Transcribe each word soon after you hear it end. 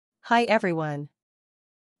Hi everyone.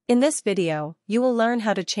 In this video, you will learn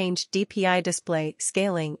how to change DPI display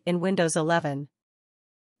scaling in Windows 11.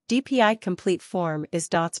 DPI complete form is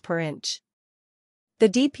dots per inch. The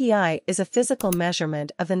DPI is a physical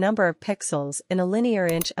measurement of the number of pixels in a linear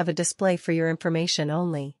inch of a display for your information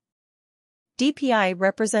only. DPI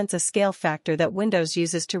represents a scale factor that Windows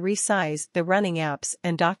uses to resize the running apps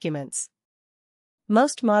and documents.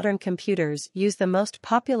 Most modern computers use the most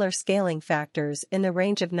popular scaling factors in the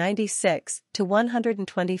range of 96 to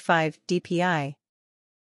 125 DPI.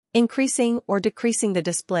 Increasing or decreasing the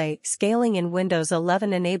display scaling in Windows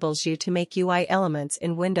 11 enables you to make UI elements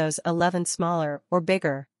in Windows 11 smaller or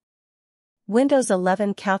bigger. Windows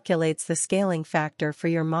 11 calculates the scaling factor for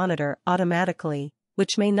your monitor automatically,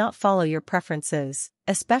 which may not follow your preferences,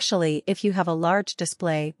 especially if you have a large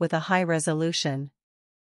display with a high resolution.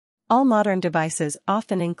 All modern devices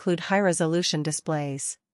often include high-resolution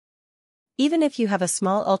displays. Even if you have a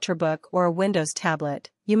small Ultrabook or a Windows tablet,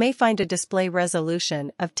 you may find a display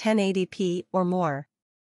resolution of 1080p or more.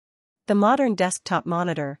 The modern desktop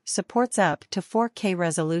monitor supports up to 4K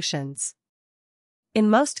resolutions. In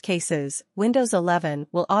most cases, Windows 11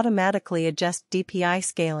 will automatically adjust DPI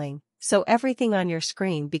scaling, so everything on your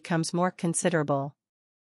screen becomes more considerable.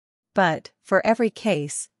 But, for every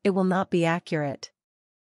case, it will not be accurate.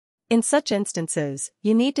 In such instances,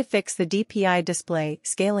 you need to fix the DPI display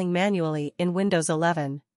scaling manually in Windows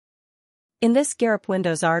 11. In this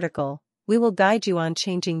GearUpWindows article, we will guide you on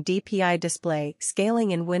changing DPI display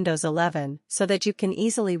scaling in Windows 11 so that you can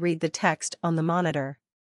easily read the text on the monitor.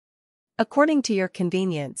 According to your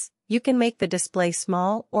convenience, you can make the display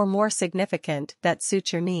small or more significant that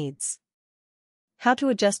suits your needs. How to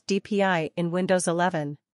adjust DPI in Windows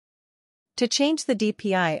 11? To change the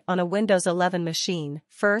DPI on a Windows 11 machine,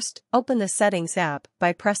 first, open the Settings app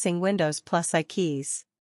by pressing Windows +I keys.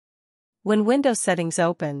 When Windows Settings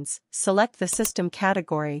opens, select the System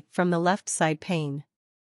category from the left side pane.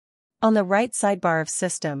 On the right sidebar of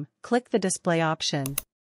System, click the Display option.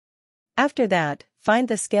 After that, find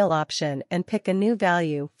the Scale option and pick a new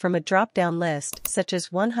value from a drop-down list such as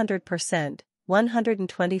 100%,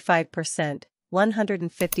 125%,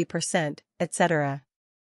 150%, etc.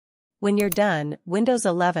 When you're done, Windows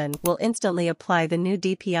 11 will instantly apply the new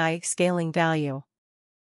DPI scaling value.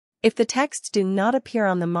 If the texts do not appear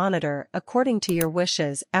on the monitor according to your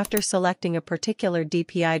wishes after selecting a particular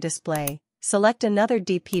DPI display, select another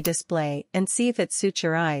DP display and see if it suits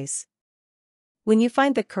your eyes. When you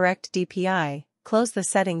find the correct DPI, close the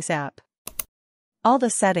Settings app. All the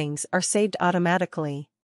settings are saved automatically.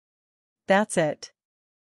 That's it.